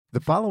The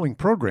following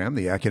program,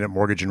 the Accunet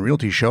Mortgage and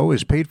Realty Show,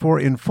 is paid for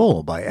in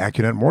full by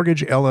Accunet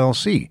Mortgage,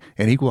 LLC,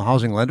 an equal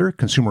housing lender,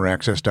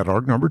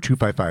 consumeraccess.org, number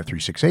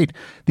 255368.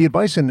 The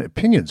advice and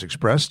opinions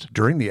expressed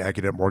during the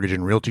Accunet Mortgage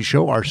and Realty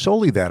Show are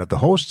solely that of the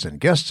hosts and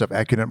guests of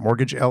Accunet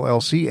Mortgage,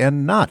 LLC,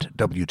 and not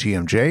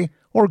WTMJ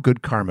or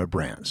Good Karma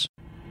Brands.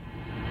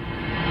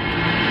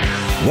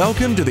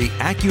 Welcome to the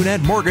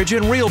Accunet Mortgage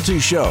and Realty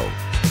Show,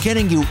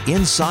 getting you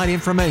inside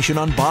information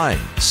on buying,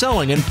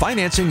 selling, and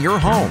financing your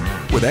home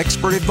with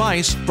expert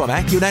advice from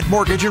Accunet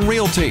Mortgage and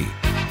Realty.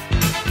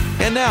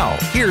 And now,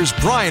 here's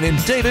Brian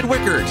and David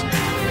Wickert.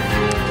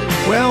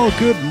 Well,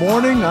 good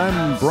morning.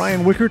 I'm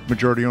Brian Wickert,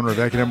 majority owner of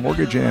Accunet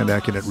Mortgage and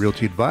Accunet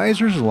Realty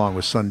Advisors, along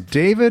with son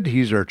David.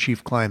 He's our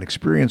Chief Client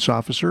Experience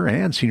Officer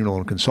and Senior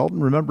Loan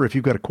Consultant. Remember, if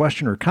you've got a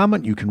question or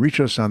comment, you can reach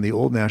us on the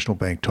Old National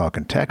Bank Talk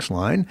and Text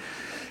line,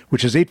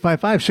 which is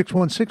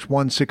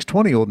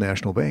 855-616-1620, Old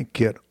National Bank.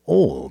 Get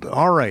old.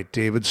 All right,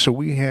 David. So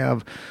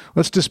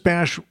let's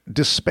dispatch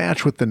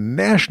with the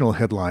national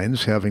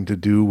headlines having to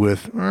do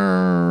with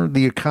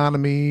the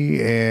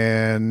economy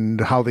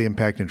and how they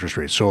impact interest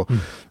rates. So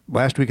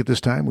last week at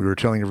this time, we were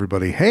telling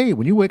everybody, hey,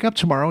 when you wake up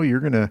tomorrow, you're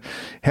going to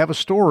have a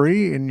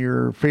story in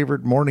your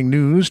favorite morning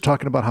news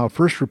talking about how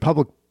First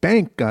Republic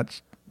Bank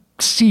got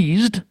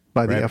seized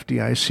by the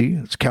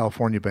FDIC, it's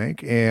California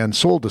Bank, and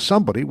sold to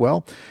somebody.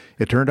 Well,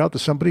 it turned out that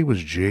somebody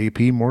was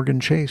J.P. Morgan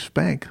Chase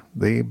Bank.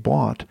 They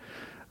bought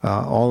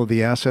all of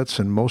the assets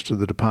and most of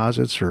the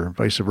deposits, or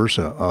vice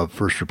versa, of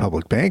First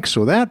Republic Bank,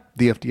 so that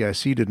the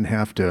FDIC didn't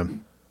have to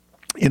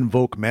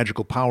invoke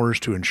magical powers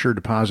to insure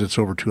deposits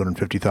over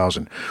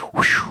 $250,000.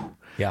 Whew.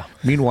 Yeah.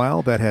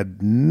 Meanwhile, that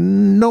had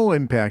no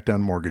impact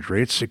on mortgage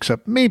rates,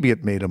 except maybe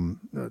it made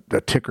them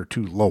a tick or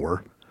two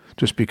lower,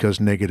 just because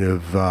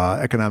negative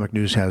economic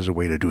news has a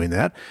way of doing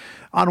that.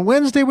 On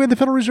Wednesday, we had the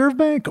Federal Reserve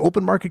Bank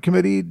Open Market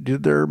Committee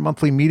did their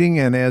monthly meeting,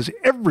 and as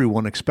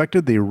everyone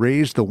expected, they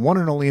raised the one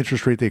and only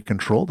interest rate they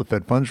control, the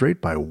Fed funds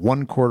rate, by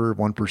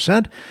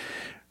 1/4%.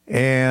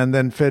 And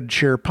then Fed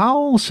Chair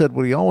Powell said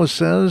what he always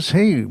says,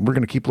 hey, we're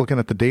going to keep looking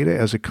at the data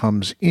as it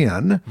comes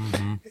in.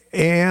 Mm-hmm.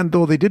 And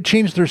though they did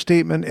change their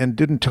statement and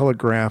didn't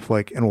telegraph,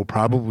 and we'll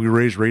probably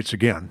raise rates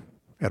again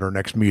at our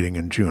next meeting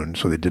in June,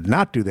 so they did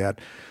not do that.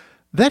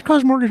 That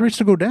caused mortgage rates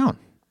to go down.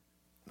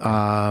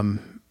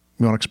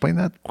 You want to explain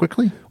that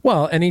quickly?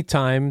 Well,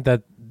 anytime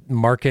that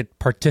market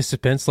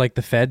participants like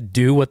the Fed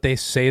do what they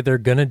say they're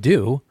going to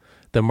do,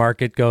 the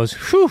market goes,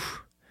 whew.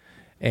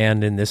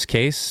 And in this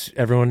case,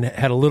 everyone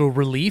had a little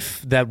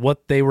relief that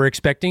what they were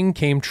expecting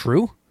came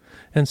true.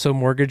 And so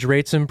mortgage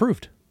rates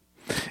improved.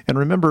 And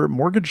remember,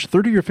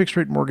 30-year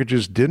fixed-rate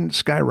mortgages didn't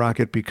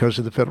skyrocket because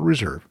of the Federal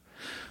Reserve.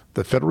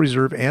 The Federal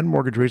Reserve and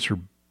mortgage rates are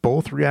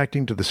both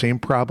reacting to the same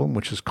problem,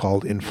 which is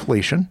called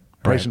inflation,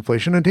 price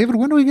inflation. And David,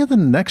 when do we get the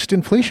next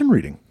inflation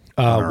reading?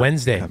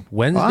 Wednesday,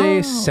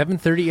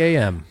 7:30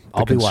 a.m.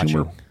 I'll be watching.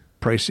 Consumer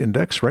Price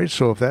Index, right?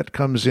 So if that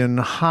comes in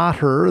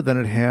hotter than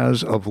it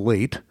has of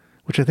late,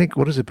 which I think,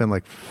 what has it been,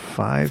 like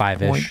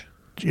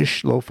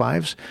 5-ish, low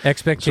fives?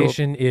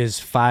 Expectation is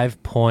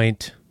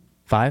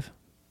 5.5.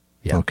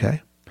 Yeah.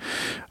 Okay.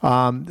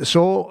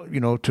 So,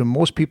 to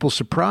most people's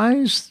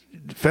surprise,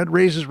 Fed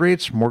raises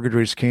rates, mortgage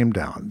rates came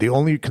down. The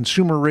only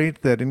consumer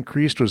rate that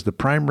increased was the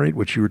prime rate,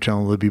 which you were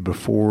telling Libby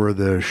before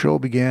the show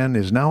began,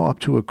 is now up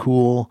to a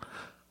cool,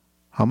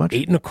 how much?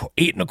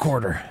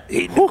 8.25.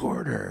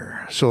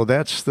 8.25. So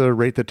that's the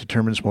rate that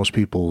determines most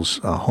people's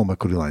home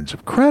equity lines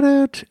of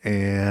credit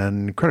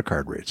and credit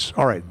card rates.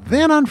 All right.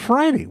 Then on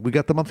Friday, we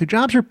got the monthly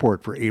jobs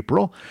report for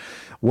April.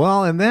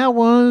 Well, and that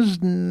was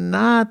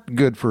not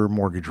good for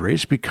mortgage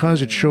rates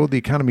because it showed the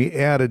economy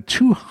added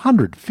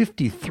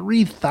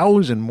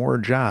 253,000 more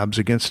jobs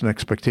against an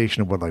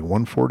expectation of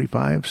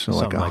 145, so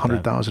like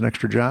 100,000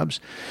 extra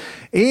jobs,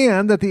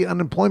 and that the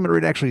unemployment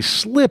rate actually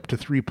slipped to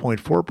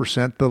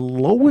 3.4%, the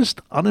lowest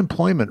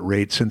unemployment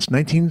rate since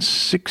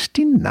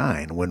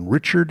 1969 when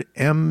Richard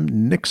M.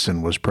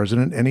 Nixon was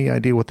president. Any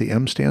idea what the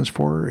M stands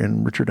for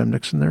in Richard M.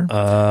 Nixon there?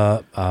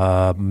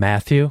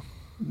 Matthew?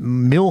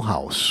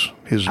 Millhouse,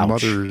 his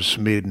mother's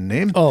maiden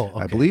name,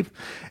 I believe.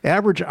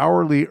 Average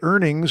hourly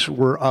earnings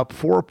were up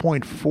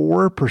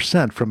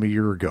 4.4% from a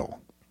year ago.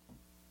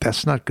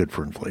 That's not good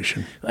for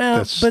inflation.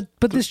 Well,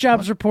 but this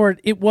jobs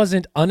report, it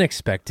wasn't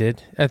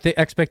unexpected. The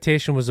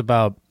expectation was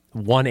about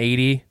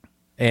 180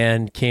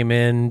 and came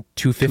in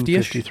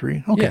 250-ish.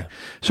 253. Okay. Yeah.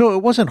 So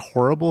it wasn't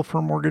horrible for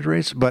mortgage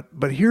rates, but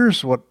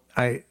here's what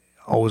I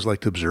always like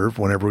to observe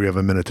whenever we have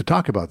a minute to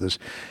talk about this.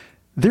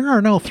 There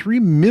are now 3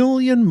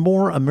 million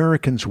more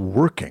Americans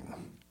working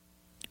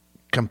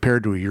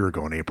compared to a year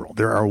ago in April.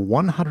 There are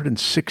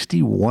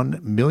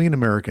 161 million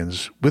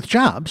Americans with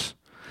jobs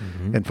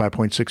and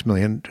 5.6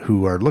 million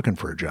who are looking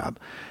for a job.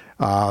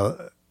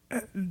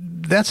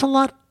 That's a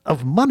lot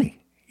of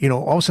money.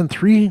 All of a sudden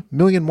 3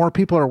 million more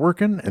people are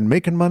working and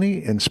making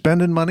money and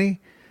spending money.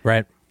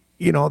 Right.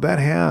 That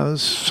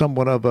has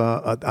somewhat of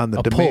on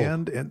the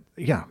demand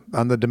pull.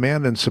 On the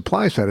demand and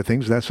supply side of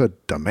things, that's a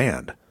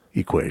demand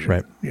equation,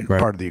 right.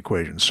 Part of the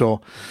equation. So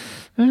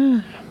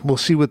We'll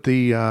see what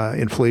the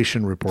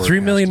inflation report 3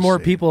 million has to more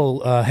say.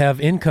 people have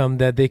income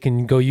that they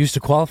can go use to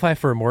qualify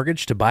for a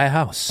mortgage to buy a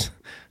house.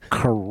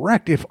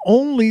 Correct. If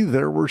only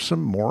there were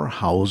some more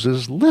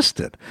houses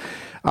listed.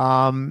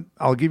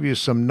 I'll give you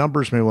some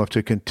numbers. Maybe we'll have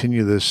to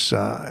continue this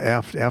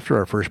after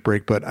our first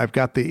break, but I've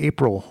got the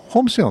April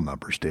home sale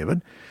numbers,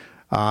 David.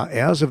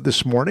 As of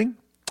this morning,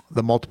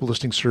 the multiple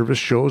listing service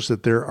shows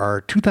that there are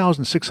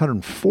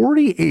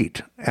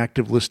 2,648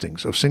 active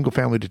listings of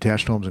single-family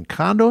detached homes and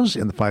condos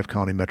in the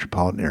 5-county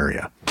metropolitan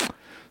area.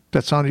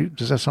 Does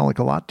that sound like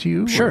a lot to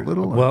you? Sure. Or a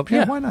little? Well,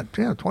 yeah. Why not?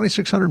 Yeah,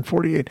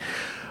 2,648.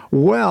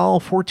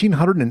 Well,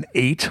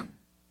 1,408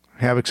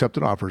 have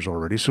accepted offers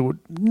already, so it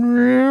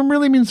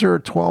really means there are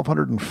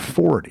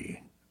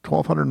 1,240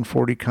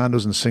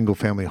 condos and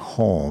single-family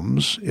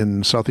homes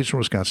in southeastern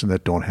Wisconsin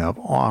that don't have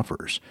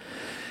offers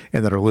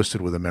and that are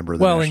listed with a member of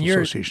the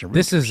National Association of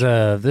this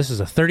Realtors.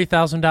 is a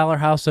 $30,000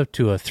 house up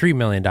to a $3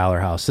 million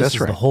house. This That's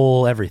is right. the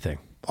whole everything.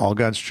 All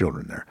God's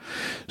children there.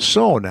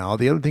 So now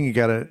the other thing you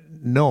got to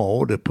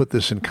know to put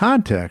this in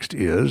context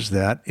is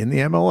that in the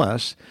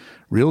MLS,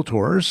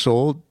 realtors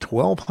sold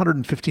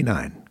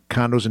 1,259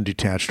 condos and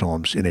detached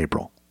homes in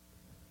April.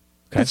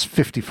 Okay. That's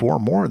 54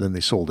 more than they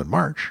sold in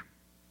March.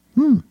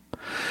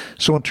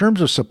 So in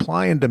terms of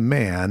supply and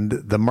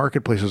demand, the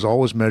marketplace is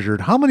always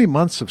measured, how many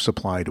months of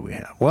supply do we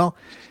have? Well,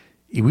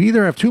 we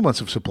either have 2 months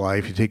of supply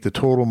if you take the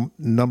total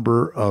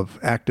number of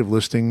active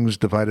listings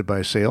divided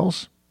by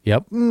sales,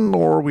 Yep.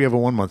 or we have a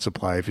 1 month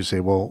supply if you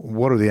say, well,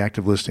 what are the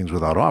active listings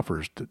without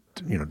offers,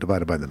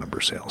 divided by the number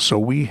of sales. So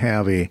we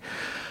have a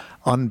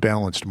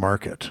unbalanced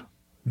market.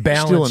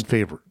 Still in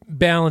favor.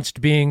 Balanced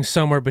being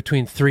somewhere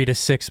between 3 to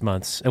 6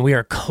 months, and we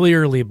are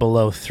clearly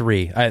below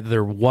 3,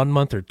 either 1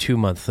 month or 2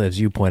 months, as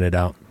you pointed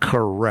out.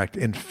 Correct.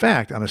 In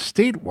fact, on a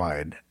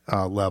statewide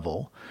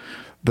level,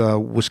 the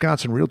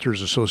Wisconsin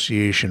Realtors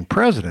Association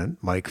president,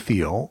 Mike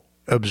Thiel,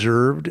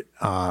 observed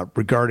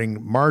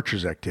regarding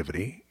March's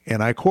activity,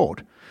 and I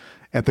quote,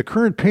 "At the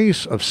current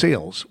pace of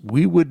sales,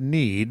 we would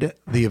need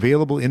the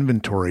available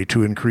inventory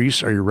to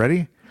increase, are you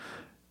ready?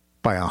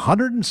 By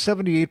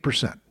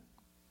 178%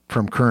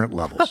 from current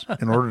levels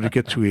in order to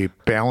get to a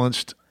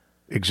balanced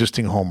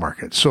existing home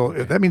market." So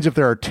that means if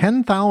there are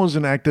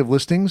 10,000 active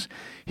listings,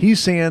 he's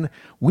saying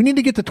we need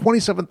to get to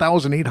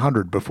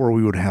 27,800 before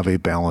we would have a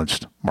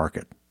balanced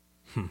market.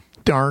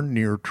 Darn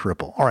near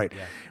triple. All right.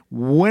 Yeah.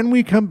 When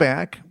we come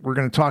back, we're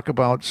going to talk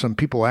about some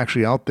people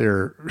actually out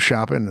there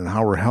shopping and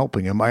how we're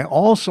helping them. I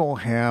also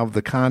have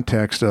the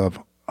context of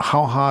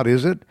how hot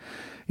is it?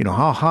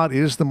 How hot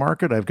is the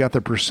market? I've got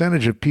the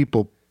percentage of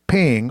people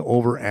paying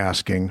over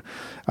asking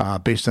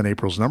based on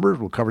April's numbers.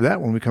 We'll cover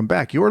that when we come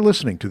back. You're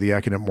listening to the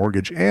Accunet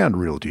Mortgage and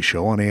Realty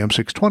Show on AM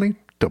 620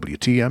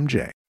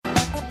 WTMJ.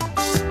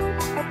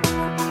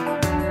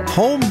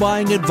 Home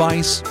buying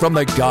advice from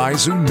the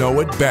guys who know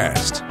it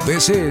best.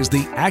 This is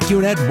the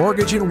Accunet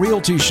Mortgage and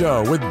Realty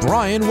Show with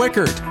Brian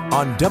Wickert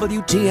on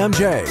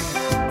WTMJ.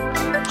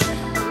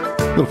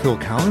 Little Phil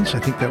Collins, I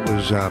think that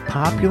was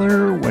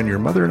popular when your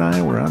mother and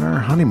I were on our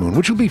honeymoon,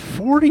 which will be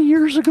 40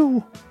 years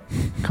ago,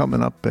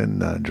 coming up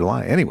in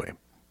July. Anyway,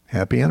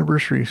 happy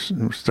anniversary.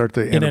 Start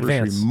the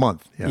anniversary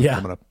month. Yeah,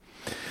 coming up.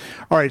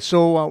 All right,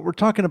 so we're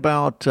talking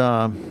about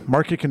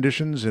market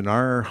conditions in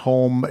our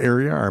home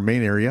area, our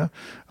main area,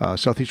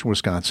 southeastern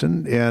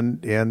Wisconsin,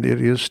 and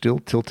it is still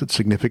tilted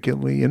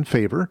significantly in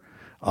favor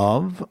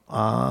of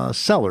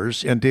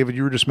sellers. And David,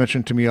 you were just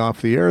mentioning to me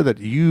off the air that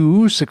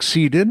you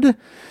succeeded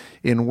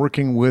in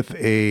working with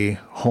a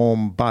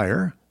home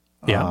buyer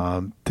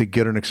to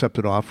get an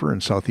accepted offer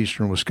in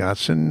southeastern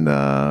Wisconsin.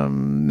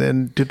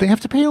 And did they have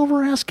to pay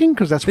over asking?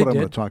 Because that's what I'm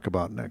going to talk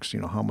about next.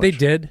 How much they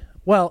did.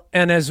 Well,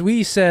 and as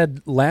we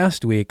said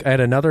last week, I had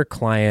another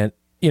client,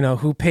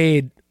 who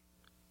paid.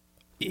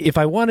 If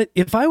I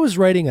was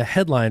writing a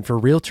headline for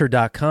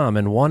Realtor.com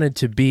and wanted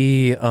to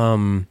be,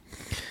 what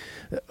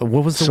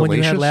was the one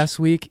you had last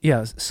week?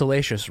 Yeah,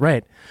 salacious,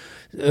 right?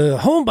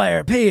 Home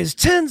buyer pays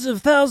tens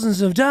of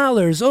thousands of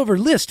dollars over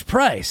list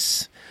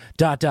price. ...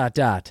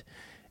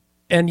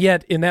 And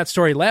yet, in that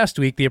story last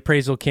week, the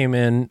appraisal came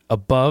in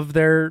above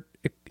their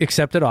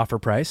accepted offer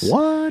price.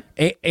 What?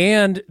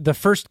 And the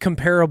first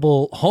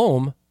comparable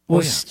home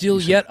was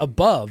still yet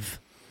above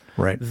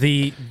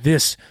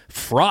this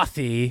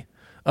frothy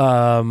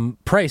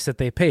price that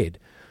they paid.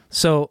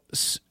 So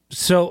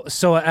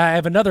I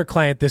have another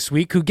client this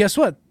week who, guess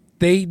what?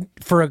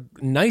 For a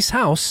nice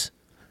house,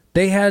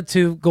 they had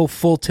to go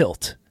full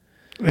tilt.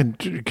 And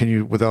can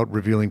you, without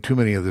revealing too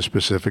many of the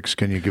specifics,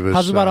 can you give us...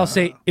 How's about I'll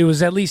say it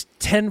was at least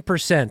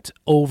 10%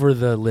 over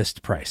the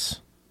list price.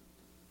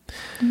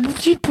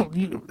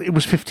 It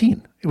was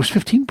 15. It was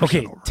 15%.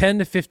 Okay, over. 10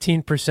 to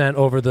 15%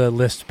 over the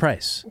list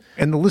price.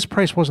 And the list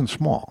price wasn't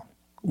small.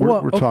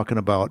 We're talking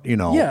about, in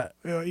or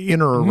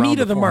around meat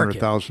the of the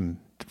market.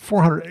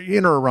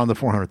 in or around the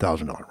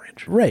 $400,000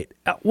 range. Right.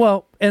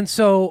 And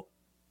so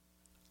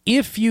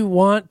if you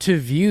want to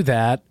view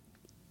that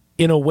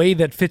in a way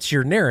that fits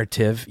your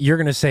narrative, you're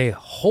going to say,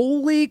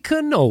 holy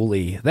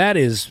cannoli, that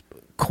is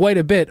quite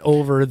a bit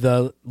over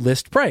the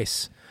list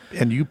price.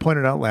 And you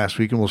pointed out last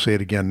week, and we'll say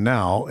it again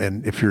now,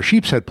 and if you're a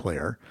sheep's head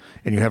player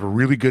and you have a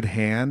really good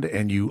hand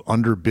and you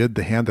underbid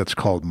the hand, that's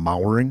called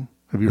mowering.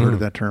 Have you heard of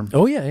that term?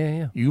 Oh,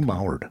 yeah. You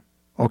mowered.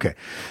 Okay.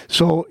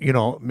 So,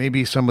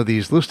 maybe some of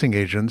these listing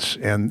agents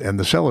and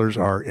the sellers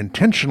are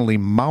intentionally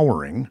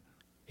mowering.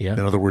 Yeah.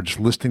 In other words,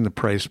 listing the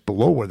price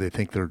below where they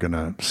think they're going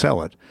to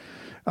sell it,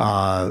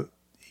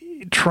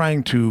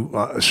 trying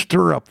to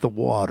stir up the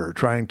water,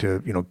 trying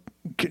to,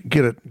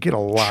 get a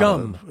lot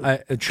chum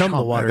chum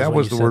the water. That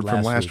was the word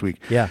from last week.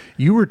 Yeah.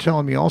 You were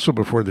telling me also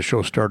before the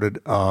show started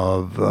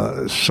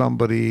of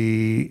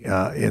somebody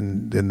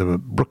in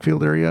the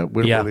Brookfield area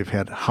where they've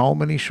had how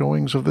many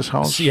showings of this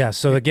house? Yeah.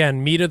 So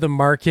again, meat of the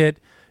market.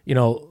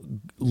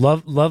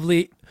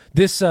 Lovely.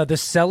 This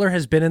seller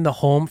has been in the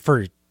home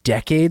for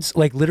decades.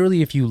 Like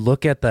literally, if you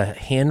look at the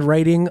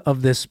handwriting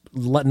of this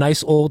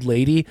nice old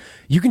lady,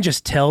 you can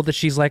just tell that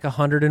she's like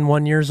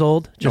 101 years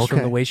old just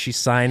from the way she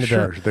signed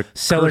the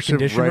seller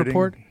condition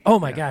report. Oh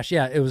my gosh,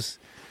 yeah, it was.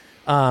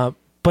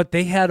 But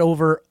they had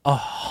over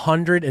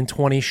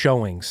 120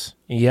 showings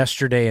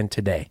yesterday and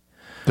today.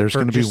 There's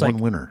going to be one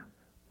winner.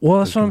 Well,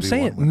 that's what I'm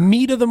saying.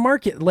 Meat of the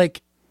market,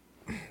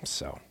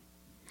 so.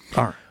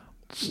 All right.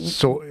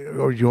 So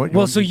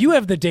so you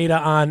have the data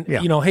on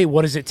hey,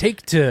 what does it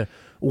take to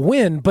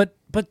win, but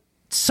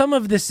some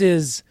of this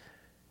is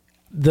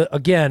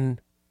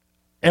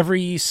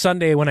every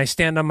Sunday when I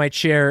stand on my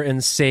chair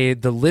and say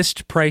the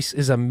list price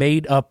is a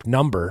made up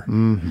number.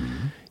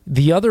 Mm-hmm.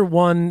 The other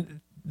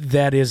one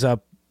that is a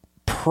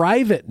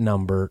private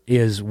number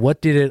is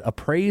what did it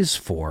appraise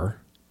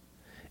for?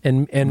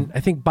 And I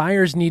think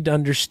buyers need to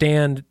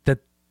understand that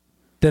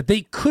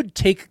they could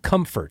take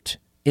comfort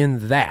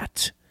in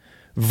that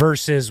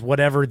versus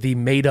whatever the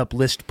made-up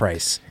list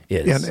price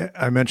is. And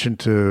I mentioned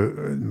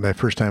to my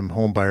first-time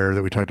home buyer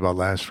that we talked about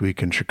last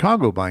week in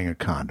Chicago buying a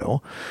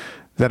condo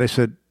that I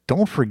said,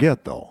 don't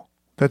forget, though,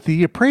 that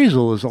the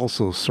appraisal is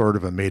also sort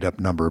of a made-up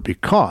number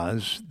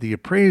because the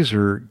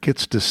appraiser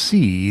gets to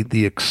see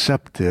the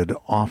accepted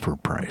offer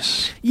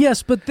price.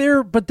 Yes, but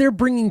they're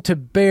bringing to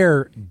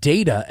bear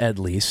data at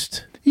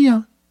least.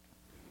 Yeah.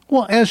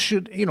 Well, as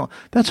should,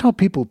 that's how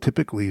people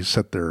typically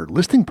set their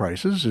listing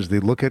prices is they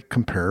look at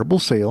comparable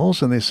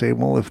sales and they say,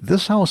 well, if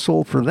this house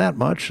sold for that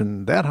much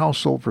and that house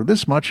sold for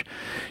this much,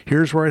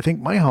 here's where I think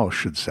my house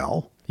should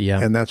sell. Yeah.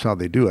 And that's how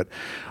they do it.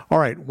 All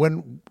right.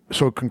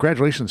 So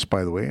congratulations,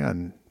 by the way,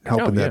 on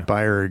helping that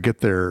buyer get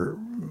their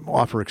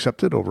offer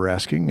accepted over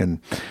asking. And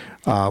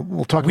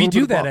we'll talk. We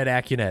do that at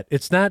Accunet.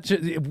 It's not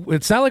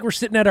like we're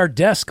sitting at our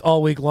desk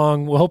all week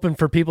long hoping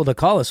for people to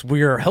call us.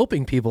 We are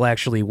helping people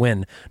actually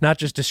win, not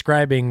just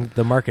describing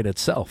the market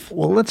itself.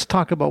 Well, let's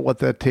talk about what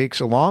that takes,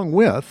 along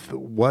with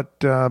what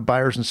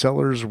buyers and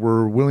sellers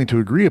were willing to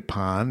agree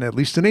upon, at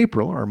least in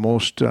April, our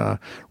most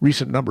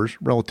recent numbers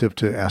relative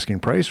to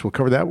asking price. We'll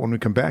cover that when we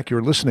come back.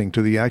 You're listening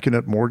to the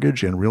Accunet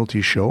Mortgage and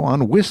Realty Show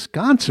on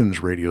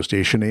Wisconsin's radio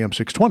station, AM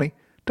 620,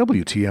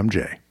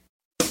 WTMJ.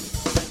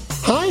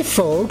 Hi,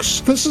 folks.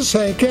 This is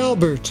Hank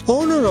Albert,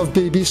 owner of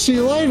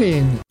BBC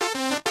Lighting.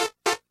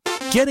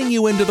 Getting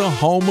you into the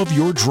home of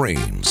your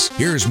dreams.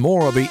 Here's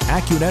more of the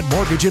Accunet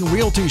Mortgage and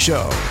Realty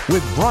Show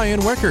with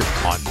Brian Wickert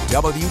on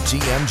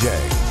WTMJ.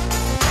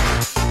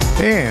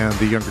 And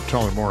the younger,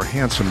 taller, more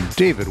handsome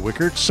David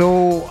Wickert.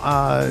 So,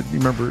 you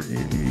remember,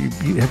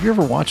 have you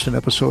ever watched an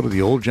episode of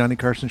the old Johnny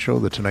Carson show,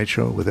 The Tonight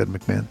Show with Ed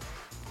McMahon?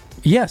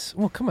 Yes.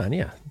 Well, come on,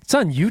 yeah. It's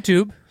on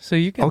YouTube, so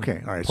you can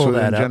Okay, all right. pull So that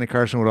then up. Johnny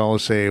Carson would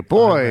always say,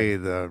 boy,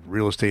 the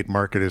real estate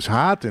market is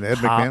hot. And Ed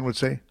McMahon would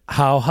say,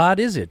 how hot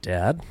is it,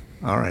 Dad?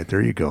 all right,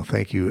 there you go.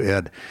 Thank you,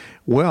 Ed.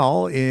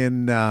 Well,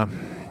 in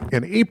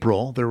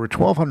April, there were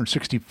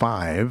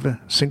 1,265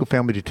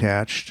 single-family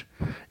detached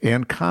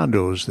and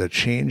condos that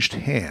changed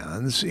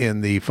hands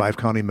in the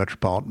five-county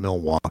metropolitan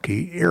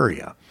Milwaukee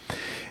area.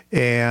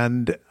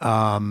 And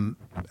I'm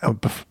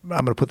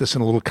going to put this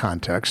in a little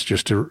context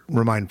just to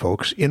remind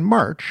folks. In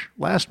March,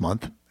 last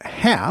month,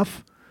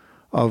 half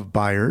of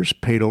buyers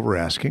paid over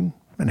asking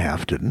and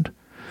half didn't.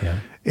 Yeah.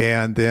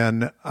 And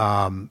then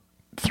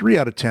 3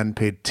 out of 10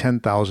 paid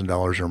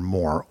 $10,000 or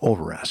more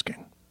over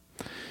asking.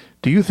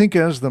 Do you think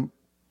as the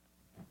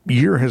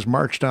year has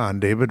marched on,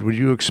 David, would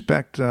you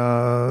expect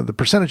the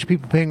percentage of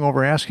people paying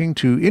over asking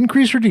to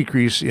increase or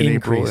decrease in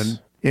April? And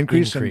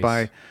increase and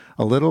by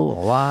a little, a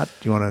lot?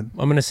 Do you want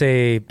to? I'm going to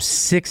say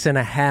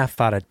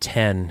 6.5 out of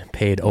 10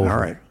 paid over. All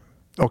right.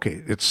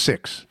 Okay, it's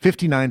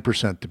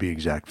 59% to be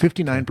exact.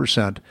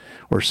 59%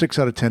 or 6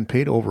 out of 10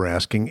 paid over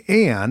asking.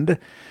 And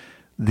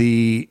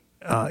the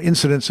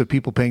incidence of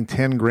people paying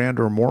 $10,000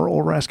 or more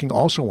over asking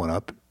also went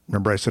up.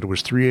 Remember I said it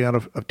was 3 out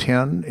of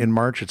 10 in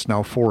March. It's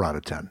now 4 out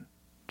of 10.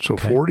 So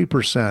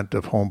 40%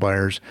 of home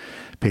buyers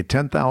paid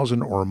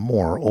 $10,000 or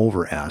more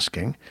over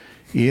asking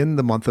in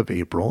the month of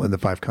April in the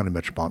five-county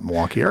metropolitan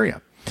Milwaukee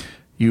area.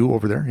 You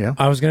over there, yeah?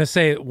 I was going to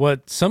say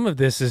what some of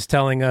this is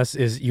telling us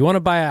is you want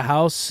to buy a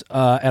house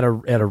at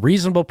a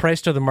reasonable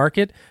price to the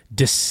market.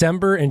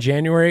 December and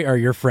January are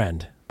your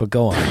friend. But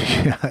go on.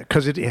 Yeah,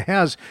 because it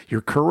has.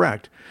 You're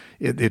correct.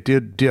 It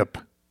did dip,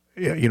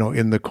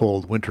 in the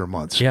cold winter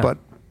months. Yeah. But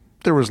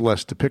there was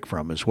less to pick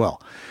from as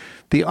well.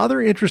 The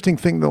other interesting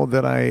thing, though,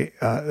 that I,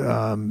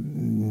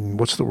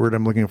 what's the word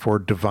I'm looking for?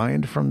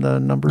 Divined from the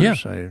numbers? Yeah.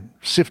 I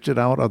sifted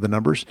out of the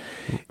numbers.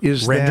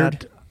 Is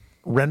Rendered?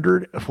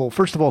 Well,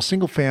 first of all,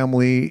 single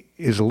family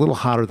is a little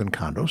hotter than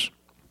condos.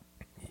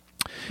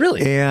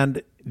 Really?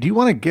 And do you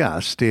want to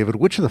guess, David,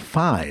 which of the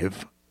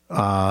 5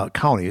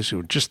 counties, who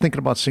are just thinking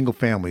about single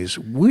families,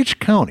 which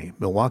county,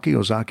 Milwaukee,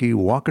 Ozaukee,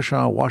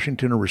 Waukesha,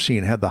 Washington, or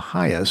Racine, had the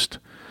highest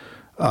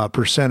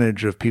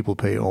percentage of people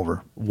pay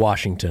over?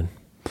 Washington.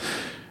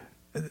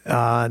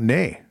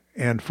 Nay,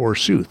 and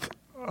forsooth.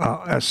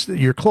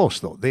 You're close,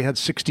 though. They had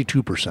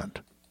 62%.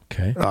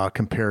 Okay.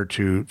 Compared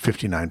to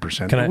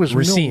 59%. It was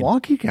Racine.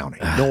 Milwaukee County.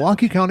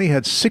 Milwaukee County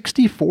had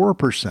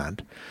 64%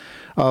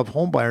 of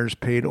home buyers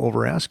paid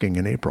over asking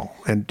in April.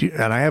 And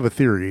I have a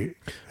theory.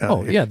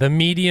 The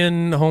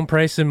median home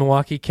price in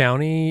Milwaukee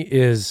County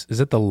is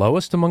it the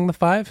lowest among the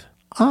 5?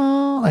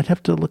 I'd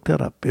have to look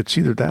that up. It's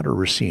either that or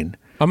Racine.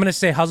 I'm going to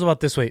say, how's about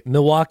this way?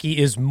 Milwaukee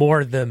is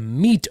more the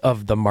meat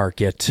of the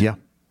market. Yeah.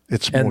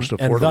 It's most affordable.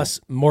 And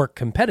thus more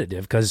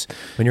competitive, because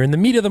when you're in the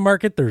meat of the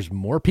market, there's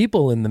more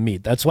people in the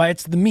meat. That's why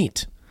it's the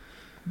meat.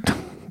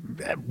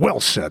 Well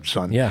said,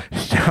 son. Yeah.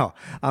 Now,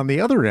 on the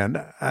other end,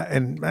 I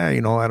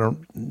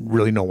don't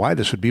really know why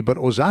this would be, but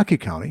Ozaukee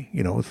County,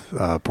 with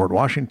Port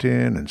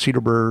Washington and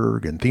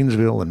Cedarburg and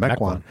Thiensville and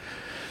Mequon,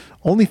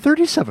 only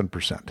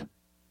 37%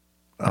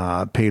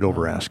 paid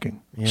over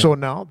asking. Yeah. So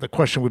now the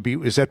question would be,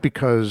 is that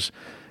because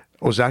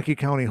Ozaukee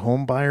County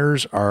home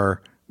buyers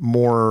are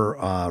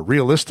more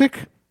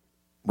realistic,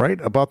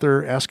 right, about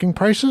their asking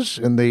prices,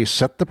 and they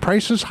set the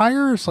prices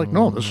higher? It's like,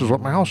 no, this is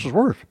what my house is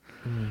worth.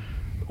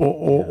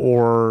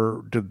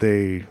 Or did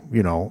they,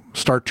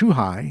 start too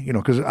high?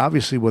 Because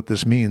obviously what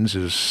this means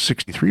is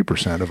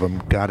 63% of them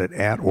got it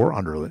at or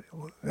under.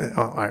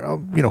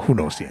 Who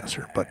knows the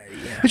answer? But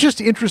it's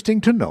just interesting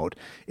to note,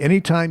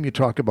 anytime you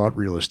talk about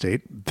real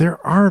estate,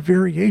 there are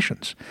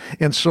variations.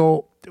 And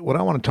so what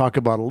I want to talk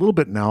about a little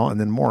bit now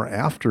and then more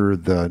after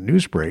the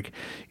news break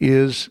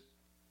is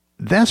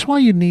that's why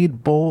you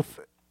need both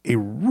a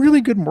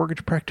really good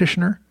mortgage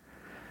practitioner,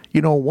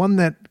 one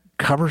that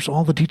covers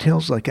all the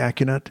details like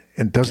Accunet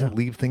and doesn't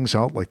leave things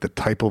out like the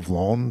type of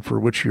loan for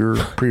which you're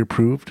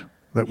pre-approved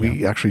that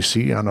we actually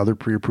see on other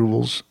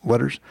pre-approvals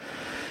letters.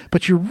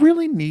 But you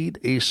really need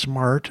a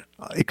smart,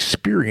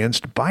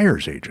 experienced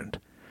buyer's agent.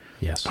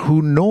 Yes.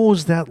 Who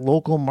knows that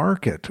local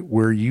market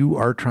where you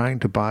are trying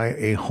to buy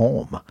a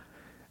home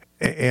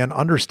and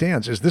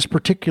understands, is this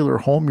particular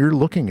home you're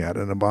looking at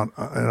and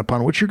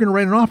upon which you're going to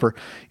write an offer,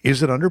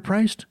 is it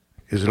underpriced?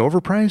 Is it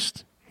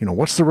overpriced?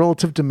 What's the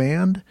relative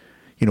demand?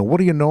 What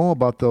do you know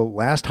about the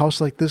last house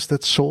like this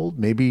that's sold?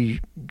 Maybe,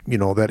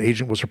 that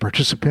agent was a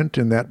participant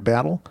in that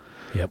battle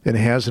and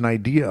has an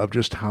idea of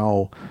just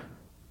how,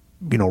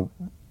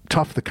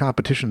 tough the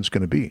competition's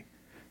going to be.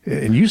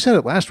 And you said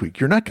it last week.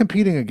 You're not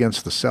competing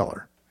against the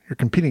seller. You're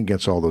competing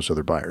against all those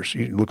other buyers.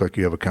 You look like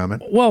you have a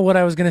comment. Well, what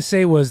I was going to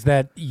say was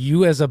that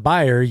you as a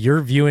buyer,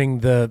 you're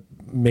viewing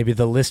maybe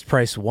the list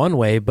price one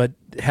way, but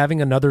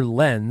having another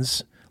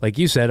lens, like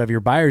you said, of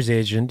your buyer's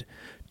agent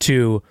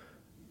to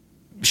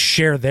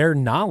share their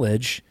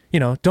knowledge.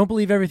 Don't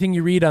believe everything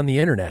you read on the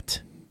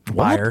internet,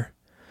 buyer.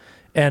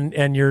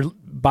 And your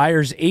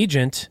buyer's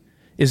agent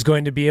is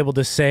going to be able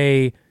to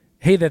say,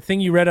 hey, that thing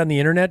you read on the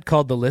internet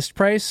called the list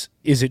price,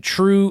 is it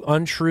true,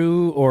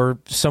 untrue, or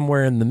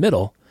somewhere in the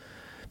middle,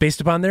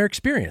 based upon their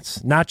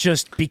experience, not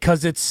just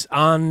because it's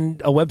on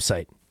a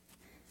website.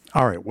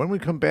 All right. When we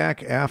come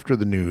back after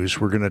the news,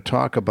 we're going to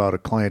talk about a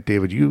client,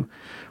 David, you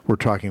were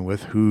talking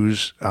with,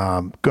 who's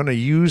going to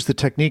use the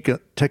technique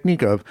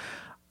of,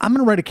 I'm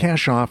going to write a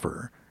cash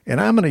offer, and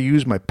I'm going to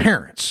use my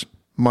parents'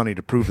 money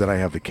to prove that I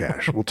have the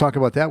cash. We'll talk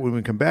about that when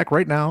we come back.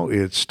 Right now,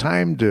 it's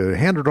time to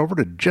hand it over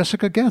to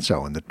Jessica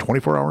Gatzow in the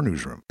 24-hour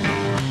newsroom.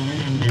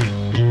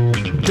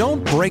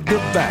 Don't break the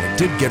bank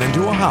to get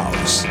into a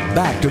house.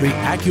 Back to the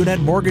Accunet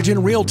Mortgage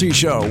and Realty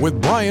Show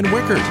with Brian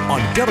Wickert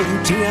on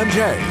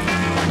WTMJ.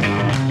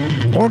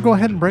 Or go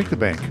ahead and break the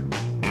bank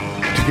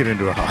to get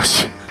into a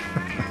house.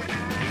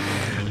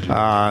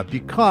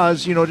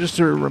 Because, just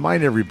to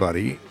remind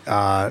everybody,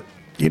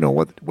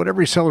 what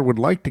every seller would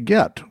like to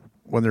get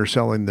when they're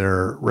selling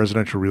their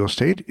residential real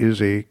estate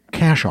is a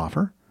cash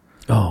offer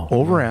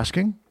over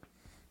asking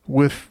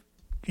with,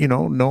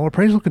 no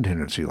appraisal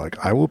contingency.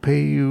 Like, I will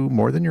pay you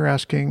more than you're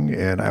asking,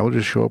 and I will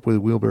just show up with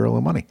a wheelbarrow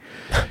of money.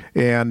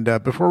 And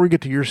before we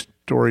get to your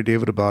story,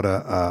 David, about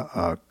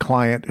a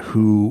client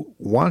who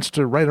wants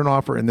to write an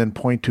offer and then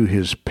point to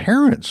his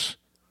parents'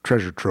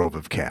 treasure trove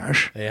of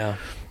cash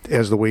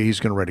as the way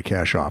he's going to write a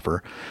cash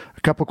offer.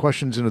 A couple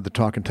questions into the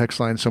talk and text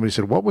line. Somebody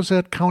said, what was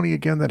that county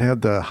again that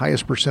had the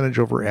highest percentage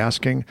over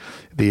asking?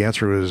 The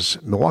answer was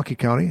Milwaukee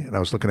County. And I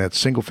was looking at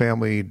single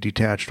family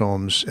detached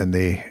homes, and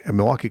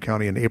Milwaukee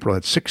County in April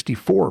had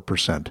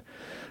 64%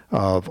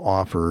 of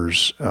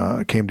offers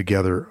came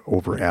together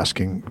over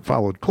asking,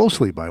 followed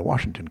closely by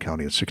Washington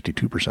County at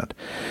 62%.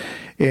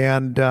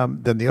 And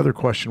then the other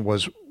question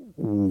was,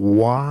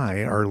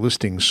 why are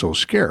listings so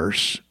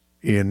scarce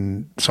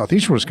in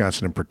southeastern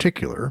Wisconsin in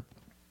particular?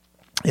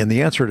 And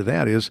the answer to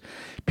that is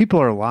people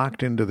are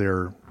locked into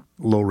their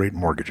low-rate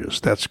mortgages.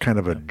 That's kind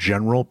of a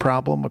general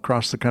problem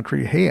across the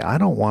country. Hey, I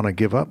don't want to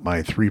give up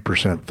my 3%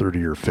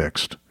 30-year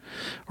fixed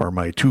or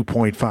my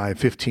 2.5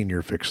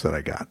 15-year fixed that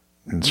I got.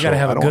 And you got to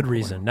have a good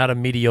reason, not a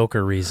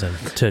mediocre reason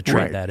to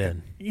trade that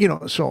in.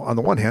 So on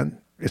the one hand,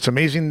 it's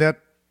amazing that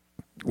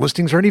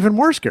listings aren't even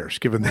more scarce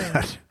given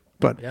that.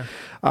 But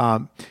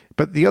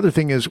the other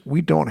thing is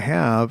we don't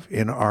have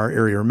in our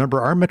area,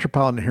 remember our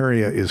metropolitan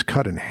area is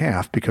cut in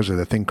half because of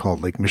the thing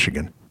called Lake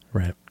Michigan.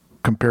 Right.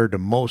 Compared to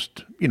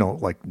most,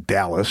 like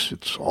Dallas,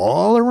 it's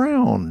all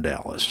around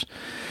Dallas.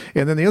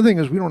 And then the other thing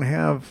is we don't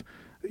have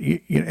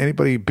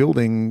anybody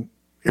building,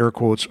 air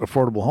quotes,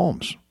 affordable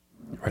homes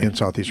in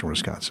southeastern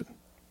Wisconsin.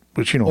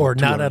 Which, or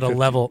not at a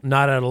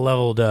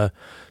level to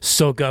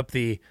soak up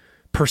the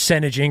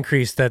percentage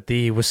increase that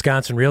the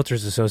Wisconsin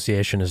Realtors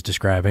Association is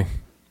describing.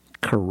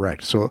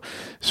 Correct. So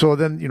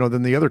then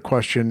the other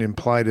question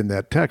implied in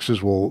that text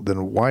is, well,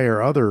 then why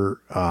are other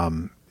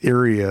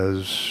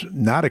areas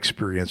not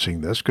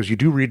experiencing this? Because you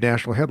do read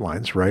national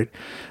headlines, right,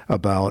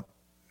 about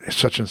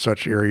such and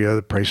such area,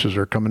 the prices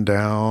are coming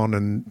down,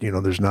 and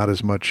there's not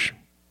as much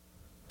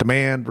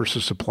demand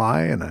versus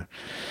supply, and I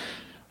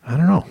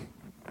don't know.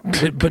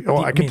 But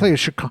I can tell you,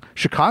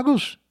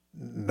 Chicago's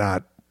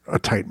not a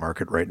tight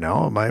market right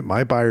now.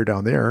 My buyer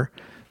down there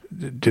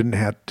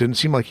didn't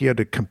seem like he had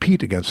to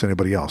compete against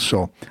anybody else.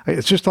 So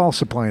it's just all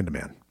supply and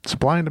demand,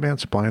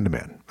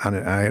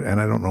 and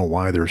I don't know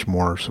why there's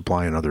more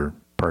supply in other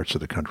parts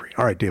of the country.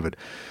 All right, David,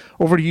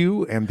 over to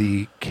you and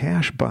the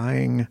cash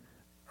buying,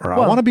 I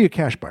want to be a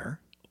cash buyer.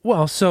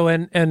 Well, so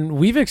and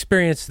we've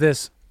experienced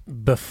this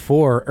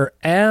before, or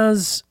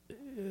as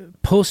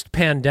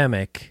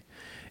post-pandemic.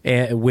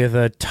 With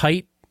a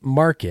tight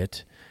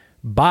market,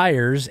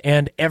 buyers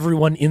and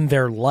everyone in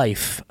their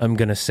life, I'm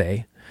going to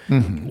say,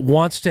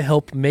 wants to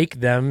help make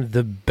them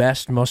the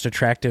best, most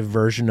attractive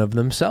version of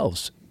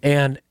themselves.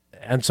 And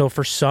so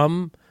for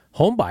some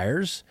home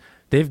buyers,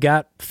 they've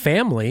got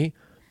family.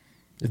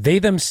 They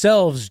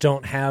themselves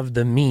don't have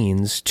the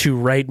means to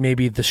write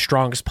maybe the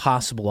strongest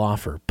possible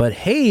offer. But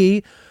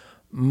hey,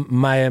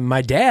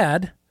 my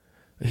dad,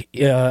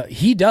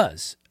 he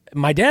does.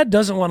 My dad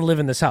doesn't want to live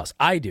in this house.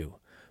 I do.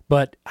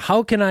 But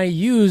how can I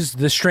use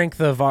the strength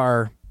of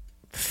our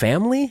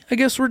family, I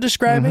guess we're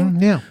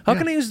describing? How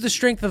can I use the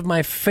strength of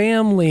my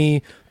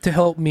family to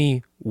help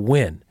me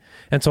win?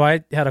 And so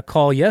I had a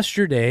call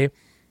yesterday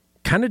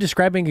kind of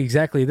describing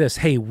exactly this.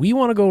 Hey, we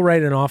want to go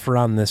write an offer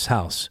on this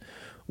house.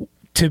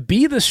 To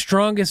be the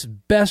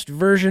strongest, best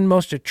version,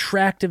 most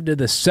attractive to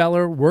the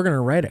seller, we're going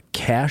to write a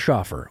cash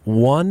offer,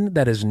 one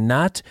that is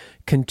not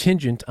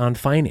contingent on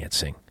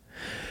financing.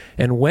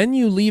 And when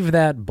you leave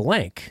that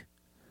blank,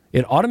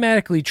 it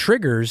automatically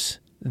triggers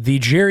the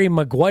Jerry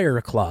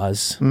Maguire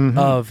clause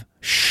of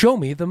show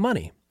me the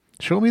money.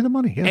 Show me the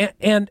money. Yeah.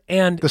 And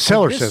the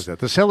seller says that.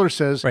 The seller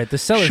says, right, the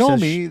seller show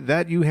says, me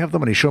that you have the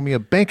money. Show me a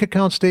bank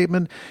account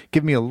statement.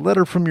 Give me a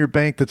letter from your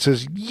bank that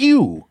says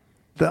you,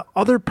 the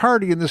other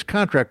party in this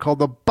contract called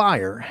the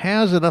buyer,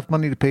 has enough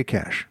money to pay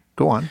cash.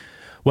 Go on.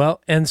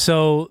 Well, and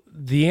so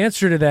the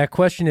answer to that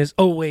question is,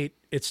 oh, wait,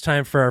 it's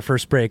time for our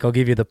first break. I'll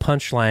give you the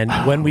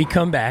punchline when we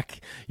come back.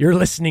 You're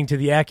listening to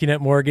the Accunet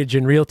Mortgage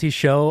and Realty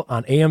Show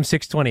on AM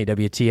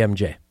 620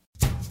 WTMJ.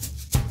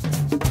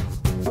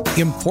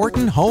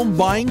 Important home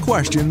buying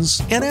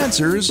questions and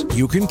answers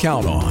you can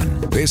count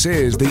on. This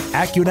is the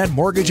Accunet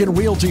Mortgage and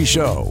Realty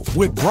Show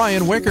with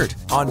Brian Wickert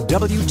on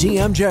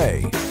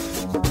WTMJ.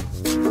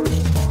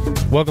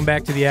 Welcome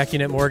back to the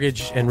Accunet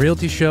Mortgage and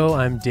Realty Show.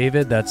 I'm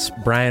David. That's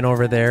Brian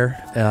over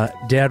there.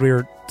 Dad, we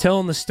were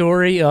telling the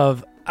story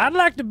of, I'd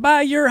like to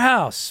buy your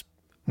house,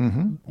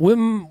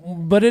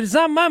 but it's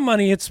not my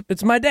money.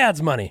 It's my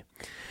dad's money.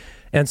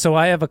 And so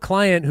I have a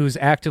client who's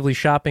actively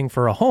shopping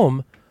for a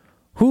home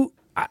who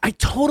I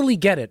totally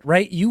get it,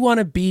 right? You want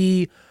to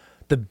be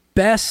the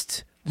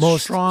best,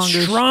 most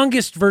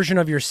strongest version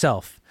of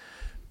yourself.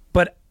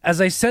 But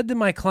as I said to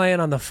my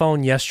client on the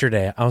phone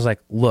yesterday, I was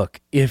like, look,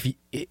 if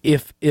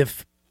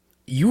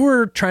you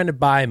were trying to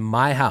buy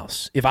my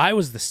house, if I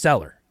was the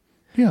seller,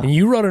 and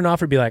you wrote an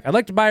offer, be like, I'd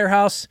like to buy your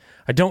house.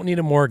 I don't need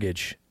a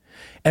mortgage.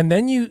 And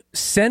then you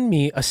send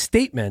me a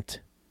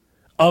statement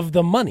of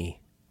the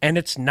money and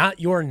it's not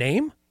your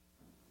name.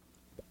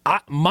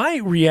 My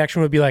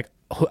reaction would be like,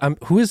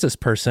 who is this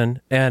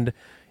person? And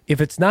if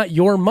it's not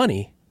your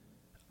money,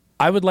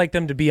 I would like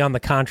them to be on the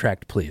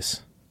contract,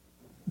 please.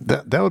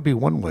 That would be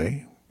one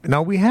way.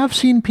 Now, we have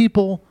seen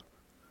people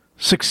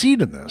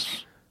succeed in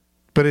this.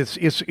 But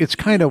it's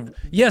kind of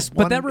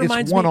that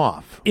reminds me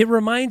off. It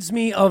reminds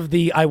me of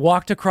I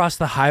walked across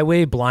the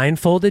highway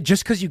blindfolded.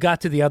 Just because you got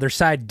to the other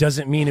side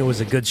doesn't mean it was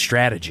a good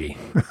strategy.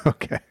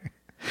 Okay.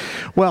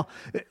 Well,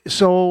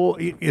 so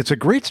it's a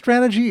great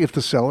strategy if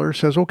the seller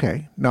says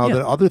okay. Now,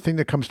 the other thing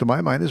that comes to my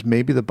mind is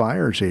maybe the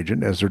buyer's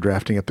agent, as they're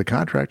drafting up the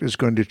contract, is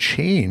going to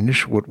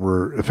change what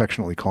we're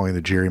affectionately calling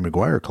the Jerry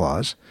Maguire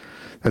clause.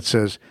 that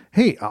says,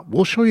 hey,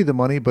 we'll show you the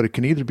money, but it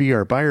can either be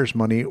our buyer's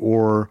money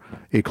or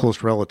a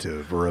close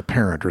relative or a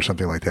parent or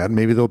something like that. And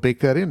maybe they'll bake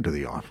that into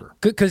the offer.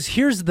 Because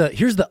here's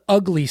the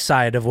ugly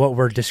side of what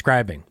we're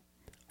describing.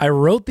 I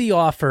wrote the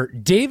offer.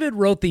 David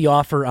wrote the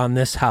offer on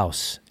this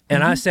house.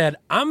 And I said,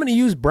 I'm going to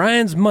use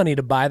Brian's money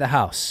to buy the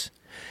house.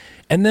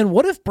 And then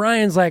what if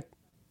Brian's like,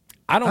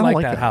 I don't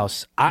like that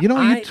house.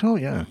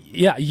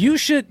 Yeah, you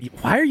should.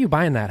 Why are you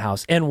buying that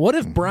house? And what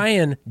if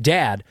Brian,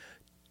 Dad,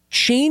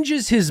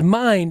 changes his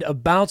mind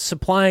about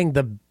supplying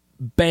the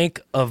bank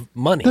of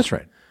money? That's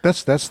right.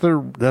 That's the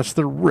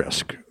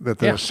risk that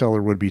the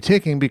seller would be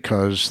taking,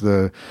 because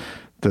the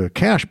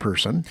cash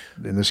person,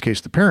 in this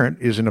case the parent,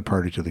 isn't a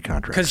party to the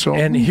contract.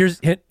 And here's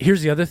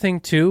the other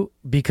thing too,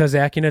 because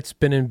Accunet's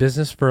been in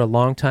business for a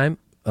long time,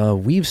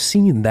 we've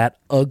seen that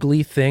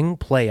ugly thing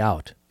play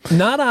out.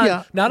 Not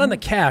on the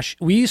cash.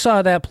 We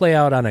saw that play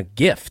out on a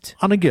gift.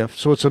 On a gift.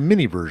 So it's a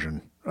mini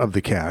version of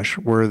the cash,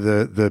 where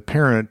the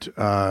parent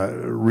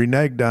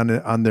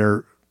reneged on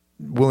their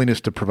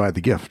willingness to provide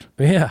the gift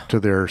to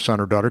their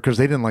son or daughter because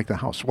they didn't like the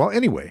house. Well,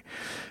 anyway,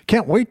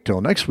 can't wait till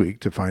next week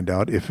to find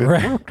out if it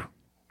worked.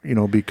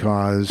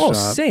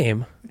 Because...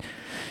 same.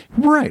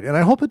 Right, and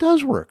I hope it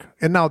does work.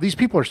 And now these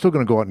people are still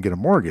going to go out and get a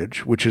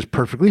mortgage, which is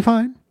perfectly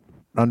fine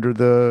under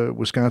the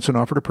Wisconsin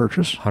offer to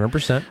purchase.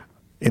 100%.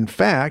 In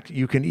fact,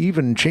 you can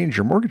even change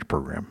your mortgage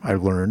program, I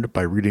learned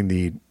by reading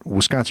the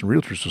Wisconsin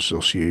Realtors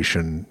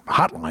Association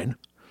hotline.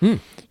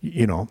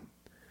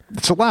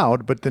 It's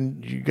allowed, but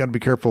then you got to be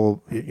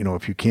careful,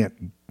 if you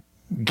can't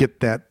get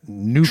that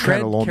new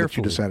kind of loan that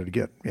you decided to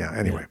get. Yeah,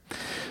 anyway. Yeah.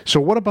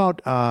 So what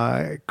about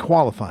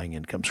qualifying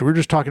income? So we're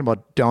just talking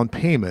about down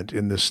payment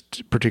in this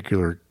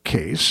particular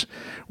case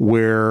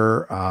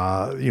where,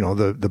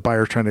 the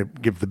buyer's trying to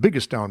give the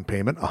biggest down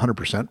payment,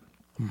 100%.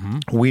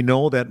 We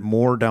know that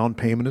more down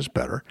payment is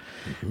better.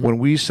 When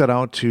we set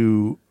out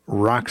to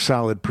rock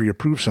solid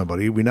pre-approve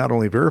somebody, we not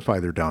only verify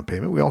their down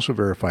payment, we also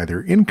verify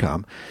their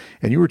income.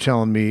 And you were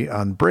telling me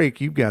on break,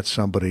 you've got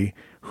somebody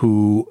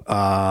who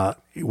we're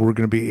going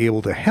to be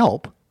able to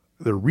help.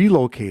 They're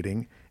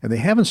relocating and they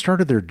haven't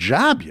started their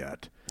job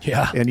yet.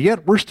 Yeah. And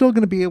yet we're still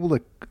going to be able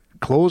to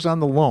close on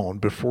the loan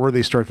before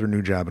they start their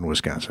new job in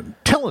Wisconsin.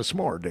 Tell us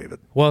more, David.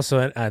 Well,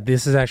 so I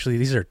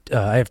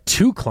have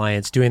two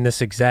clients doing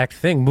this exact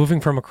thing, moving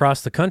from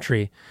across the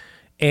country.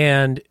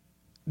 And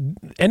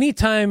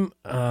anytime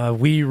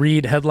we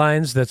read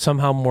headlines that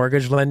somehow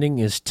mortgage lending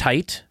is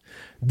tight,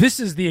 this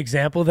is the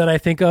example that I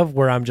think of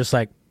where I'm just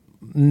like,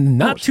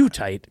 not too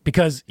tight,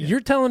 because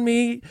you're telling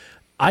me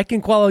I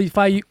can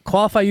qualify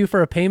you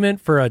for a payment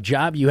for a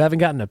job you haven't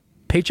gotten a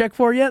paycheck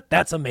for yet?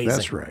 That's amazing.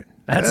 That's right.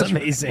 That's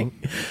amazing.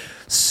 Right.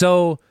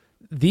 So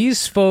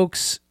these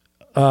folks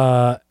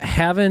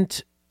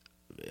haven't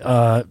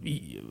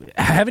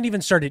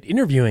even started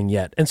interviewing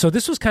yet, and so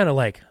this was kind of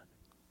like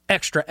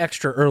extra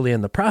early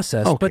in the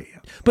process. Okay.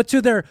 But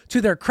to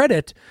their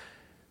credit,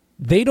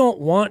 they don't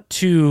want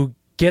to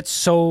get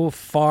so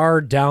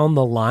far down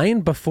the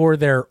line before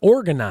they're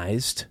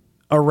organized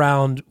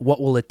around what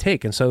will it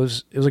take. And so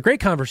it was a great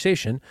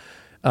conversation.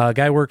 A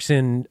guy works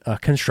in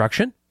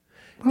construction,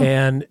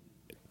 and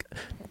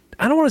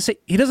I don't want to say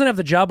he doesn't have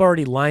the job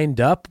already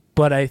lined up,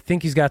 but I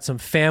think he's got some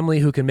family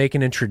who can make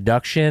an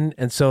introduction.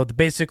 And so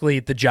basically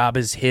the job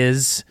is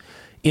his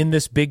in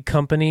this big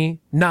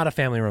company, not a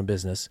family-run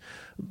business,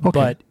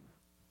 but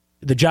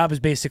the job is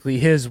basically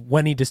his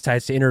when he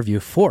decides to interview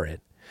for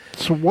it.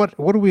 So what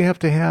do we have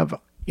to have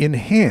in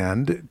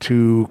hand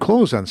to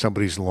close on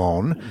somebody's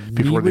loan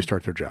before they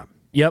start their job?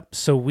 Yep.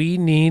 So we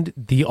need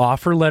the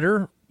offer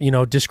letter,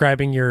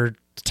 describing your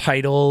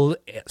title,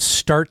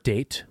 start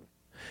date,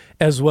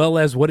 as well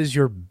as what is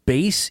your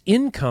base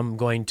income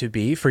going to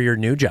be for your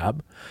new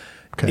job.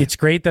 Okay. It's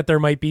great that there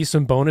might be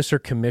some bonus or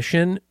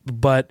commission,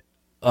 but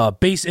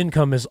base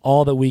income is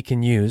all that we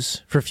can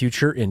use for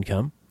future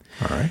income.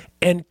 All right.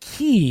 And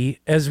key,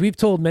 as we've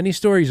told many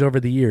stories over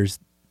the years,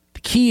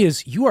 the key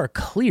is you are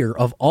clear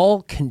of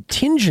all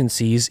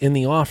contingencies in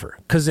the offer.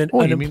 Because an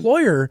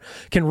employer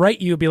can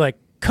write you and be like,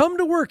 come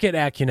to work at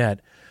Accunet,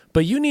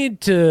 but you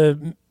need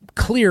to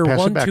clear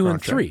 1, 2,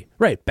 and 3.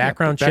 Right.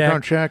 Background check.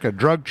 Background check, a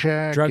drug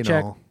check.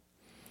 Check.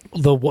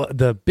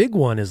 The big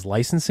one is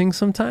licensing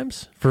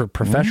sometimes for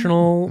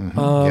professional.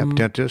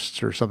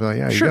 Dentists or something like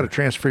that. Sure. You got to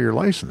transfer your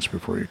license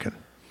before you can.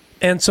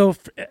 And so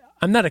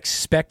I'm not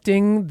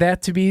expecting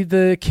that to be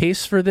the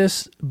case for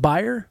this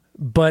buyer,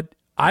 but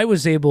I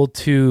was able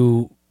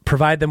to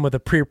provide them with a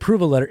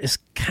pre-approval letter. It's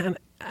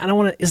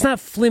it's not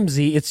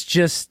flimsy. It's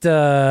just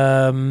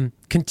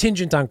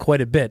contingent on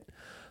quite a bit.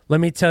 Let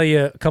me tell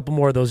you a couple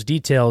more of those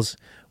details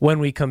when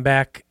we come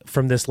back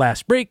from this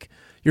last break.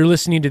 You're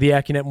listening to the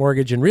Accunet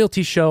Mortgage and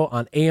Realty Show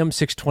on AM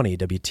 620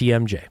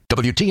 WTMJ.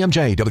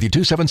 WTMJ,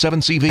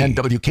 W277CV, and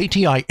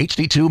WKTI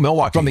HD2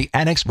 Milwaukee from the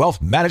Annex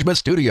Wealth Management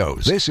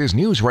Studios. This is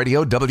News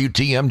Radio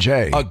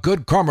WTMJ, a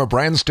Good Karma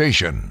brand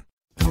station.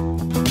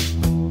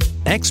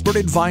 Expert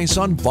advice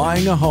on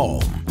buying a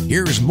home.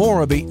 Here's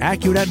more of the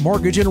Accunet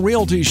Mortgage and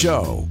Realty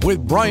Show with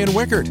Brian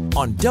Wickert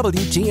on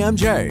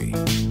WTMJ.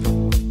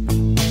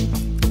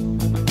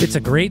 It's a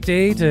great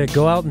day to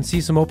go out and see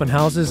some open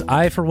houses.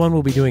 I, for one,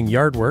 will be doing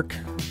yard work,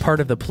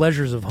 part of the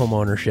pleasures of home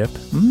ownership.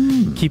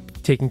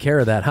 Keep taking care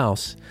of that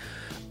house.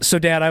 So,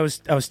 Dad, I was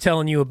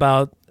telling you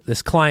about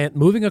this client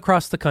moving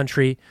across the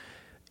country,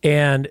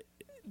 and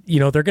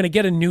they're going to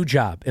get a new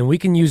job, and we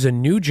can use a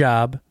new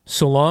job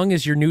so long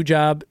as your new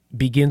job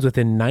begins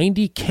within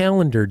 90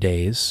 calendar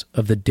days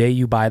of the day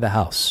you buy the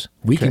house.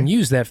 We can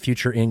use that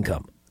future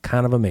income.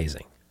 Kind of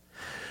amazing.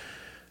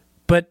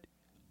 But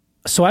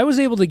so I was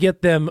able to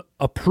get them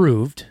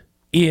approved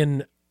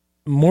in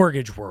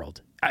Mortgage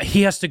World.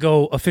 He has to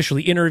go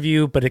officially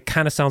interview, but it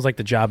kind of sounds like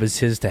the job is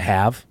his to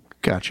have.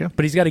 Gotcha.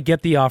 But he's got to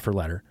get the offer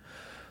letter.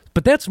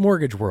 But that's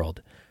Mortgage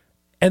World.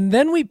 And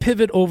then we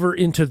pivot over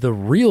into the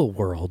real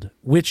world,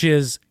 which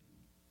is,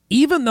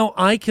 even though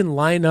I can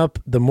line up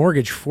the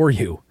mortgage for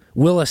you,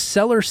 will a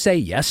seller say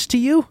yes to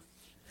you?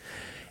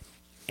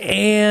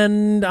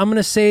 And I'm going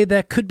to say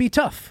that could be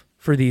tough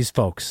for these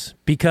folks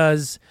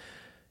because,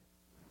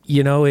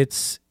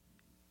 it's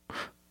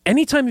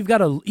anytime you've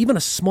got even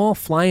a small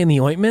fly in the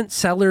ointment,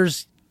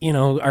 sellers,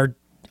 are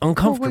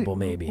uncomfortable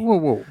maybe.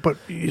 Whoa. But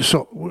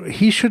so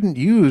he shouldn't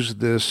use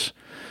this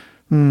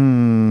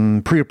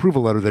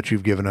pre-approval letter that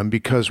you've given him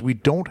because we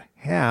don't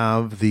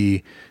have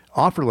the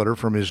offer letter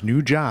from his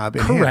new job.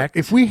 Correct.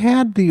 If we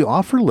had the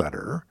offer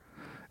letter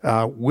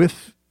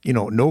with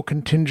no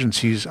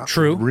contingencies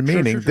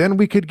remaining, then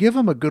we could give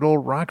him a good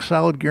old rock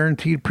solid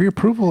guaranteed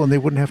pre-approval, and they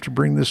wouldn't have to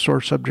bring this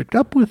sore subject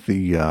up with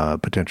the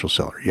potential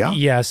seller. Yeah.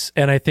 Yes,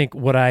 and I think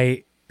what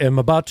I am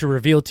about to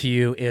reveal to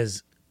you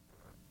is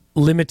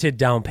limited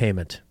down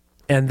payment,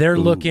 and they're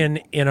looking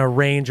in a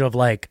range of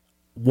like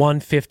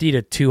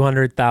 $150,000 to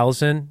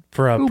 $200,000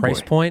 for a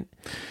price point.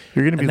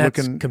 You're going to be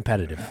looking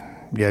competitive.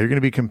 Yeah, you're going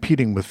to be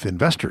competing with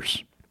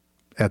investors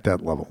at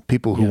that level.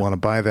 People who want to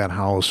buy that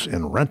house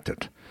and rent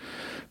it.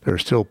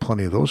 There's still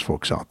plenty of those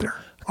folks out there.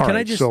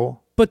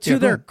 But to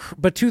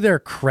their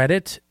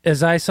credit,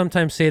 as I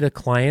sometimes say to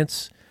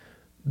clients,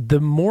 the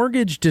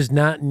mortgage does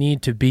not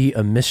need to be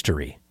a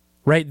mystery,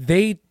 right?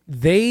 They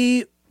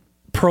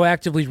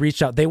proactively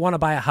reached out. They want to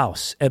buy a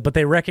house, but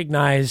they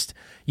recognized,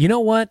 you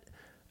know what?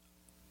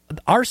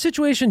 Our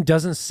situation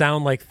doesn't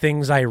sound like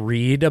things I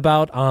read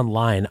about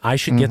online. I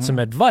should get some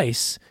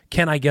advice.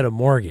 Can I get a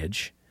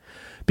mortgage?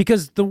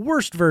 Because the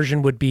worst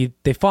version would be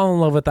they fall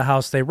in love with the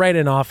house, they write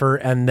an offer,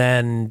 and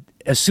then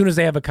as soon as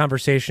they have a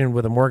conversation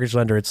with a mortgage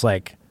lender, it's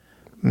like,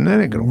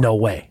 that ain't gonna work. No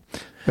way.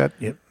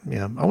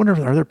 Yeah. I wonder,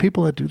 are there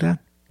people that do that?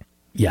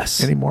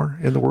 Yes. Anymore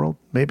in the world?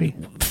 Maybe.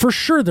 For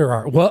sure there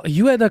are. Well,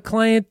 you had a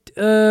client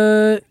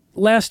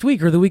last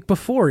week or the week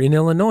before in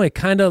Illinois,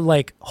 kind of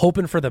like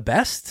hoping for the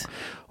best.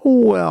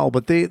 Well,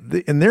 but they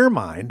in their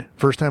mind,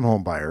 first-time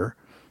home buyer,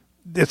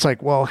 it's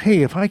like, well,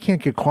 hey, if I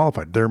can't get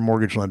qualified, their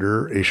mortgage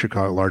lender,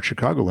 large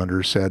Chicago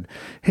lender, said,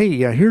 hey,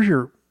 here's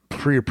your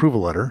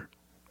pre-approval letter,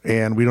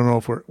 and we don't know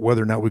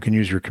whether or not we can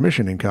use your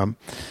commission income.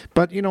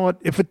 But you know what?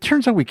 If it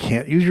turns out we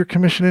can't use your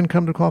commission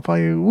income to qualify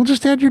you, we'll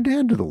just add your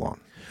dad to the loan.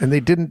 And they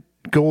didn't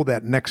go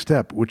that next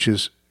step, which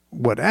is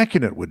what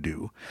Accunet would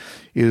do,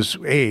 is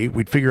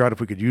we'd figure out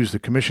if we could use the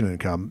commission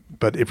income.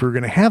 But if we were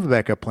going to have a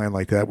backup plan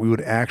like that, we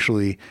would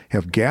actually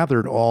have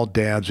gathered all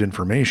dad's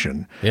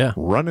information,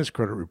 run his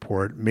credit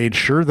report, made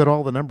sure that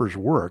all the numbers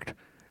worked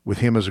with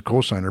him as a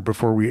cosigner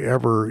before we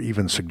ever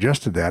even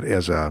suggested that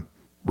as a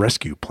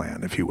rescue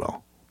plan, if you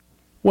will.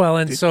 Well,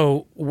 and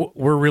so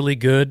we're really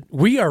good.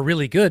 We are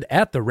really good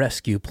at the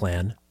rescue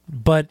plan,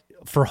 but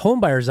for home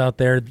buyers out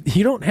there,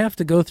 you don't have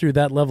to go through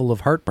that level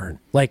of heartburn.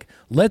 Like,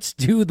 let's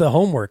do the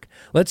homework.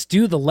 Let's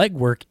do the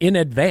legwork in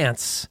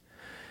advance.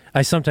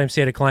 I sometimes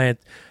say to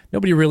clients,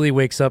 nobody really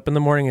wakes up in the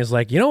morning and is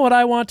like, you know what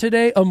I want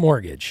today? A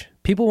mortgage.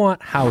 People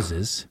want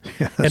houses,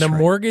 and a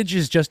mortgage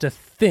is just a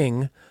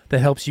thing that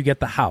helps you get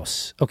the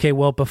house. Okay,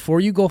 well,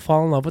 before you go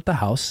fall in love with the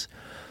house,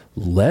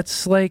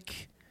 let's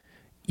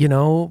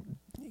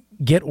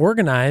get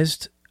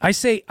organized. I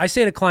say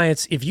to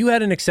clients, if you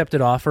had an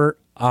accepted offer,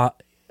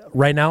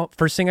 right now,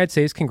 first thing I'd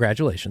say is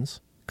congratulations,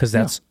 because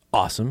that's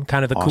awesome.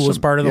 Kind of the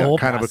coolest part of the whole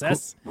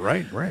process.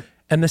 Right.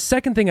 And the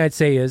second thing I'd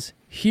say is,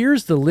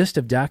 here's the list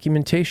of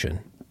documentation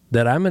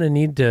that I'm going to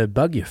need to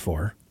bug you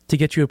for to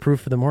get you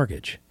approved for the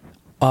mortgage.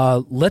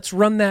 Let's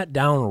run that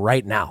down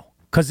right now,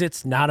 because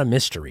it's not a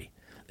mystery.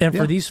 And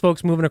for these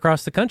folks moving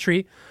across the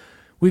country,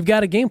 we've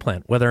got a game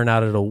plan. Whether or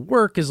not it'll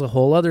work is a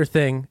whole other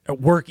thing.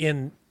 Work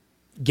in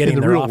getting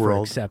in the their real offer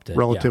world, accepted.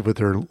 Relative with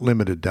their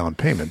limited down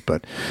payment.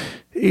 But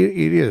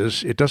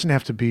it doesn't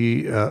have to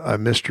be a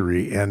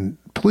mystery. And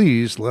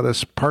please let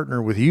us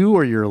partner with you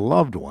or your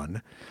loved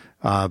one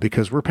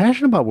because we're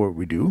passionate about what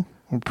we do.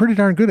 We're pretty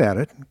darn good at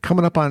it.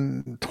 Coming up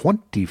on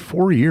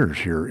 24 years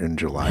here in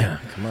July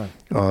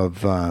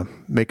of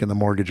making the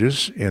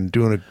mortgages and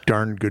doing a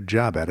darn good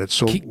job at it.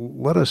 So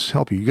let us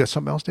help you. You got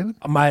something else, David?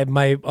 My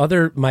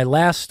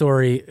last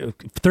story,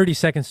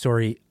 30-second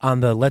story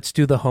on the let's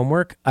do the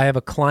homework. I have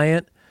a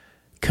client,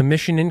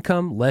 commission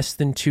income less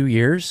than 2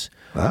 years.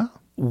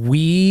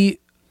 We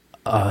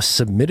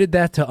submitted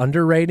that to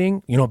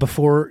underwriting,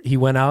 before he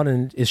went out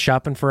and is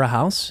shopping for a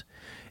house,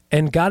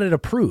 and got it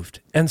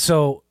approved. And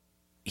so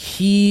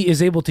he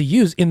is able to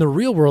use in the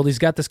real world. He's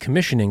got this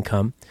commission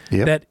income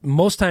that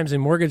most times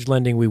in mortgage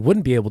lending we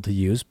wouldn't be able to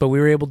use, but we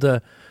were able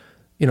to,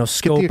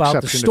 scope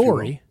out the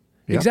story.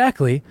 Yep.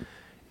 Exactly.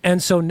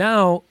 And so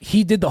now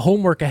he did the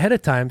homework ahead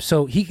of time,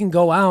 so he can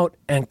go out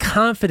and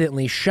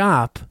confidently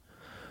shop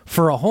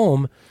for a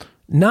home,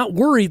 not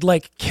worried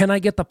like, can I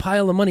get the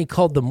pile of money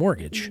called the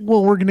mortgage?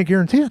 Well, we're going to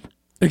guarantee it.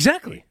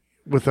 Exactly.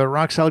 With a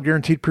rock solid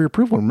guaranteed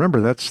pre-approval.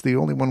 Remember, that's the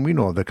only one we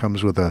know of that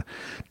comes with a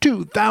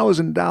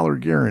 $2,000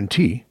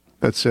 guarantee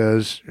that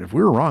says if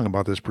we were wrong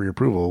about this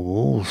pre-approval,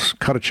 we'll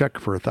cut a check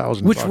for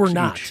 $1,000. Which we're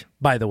not, each.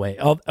 by the way.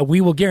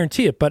 We will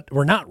guarantee it, but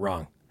we're not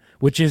wrong,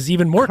 which is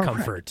even more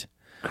comfort.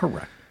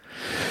 Correct.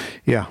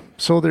 Yeah.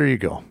 So there you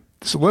go.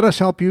 So let us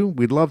help you.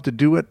 We'd love to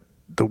do it.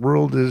 The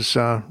world is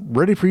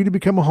ready for you to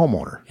become a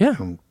homeowner. Yeah.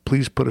 And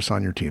please put us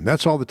on your team.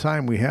 That's all the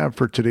time we have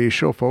for today's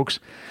show, folks.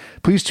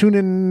 Please tune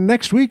in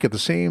next week at the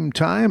same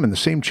time and the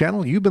same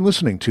channel. You've been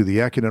listening to the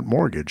Accunet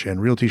Mortgage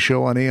and Realty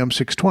Show on AM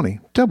 620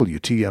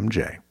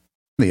 WTMJ.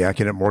 The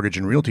Accunet Mortgage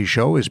and Realty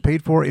Show is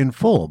paid for in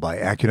full by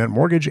Accunet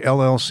Mortgage,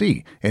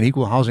 LLC, an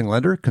equal housing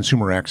lender,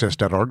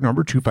 consumeraccess.org,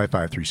 number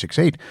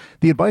 255368.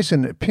 The advice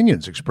and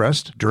opinions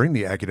expressed during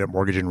the Accunet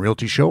Mortgage and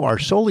Realty Show are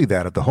solely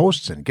that of the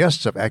hosts and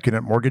guests of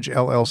Accunet Mortgage,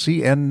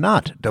 LLC, and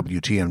not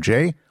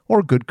WTMJ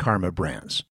or Good Karma Brands.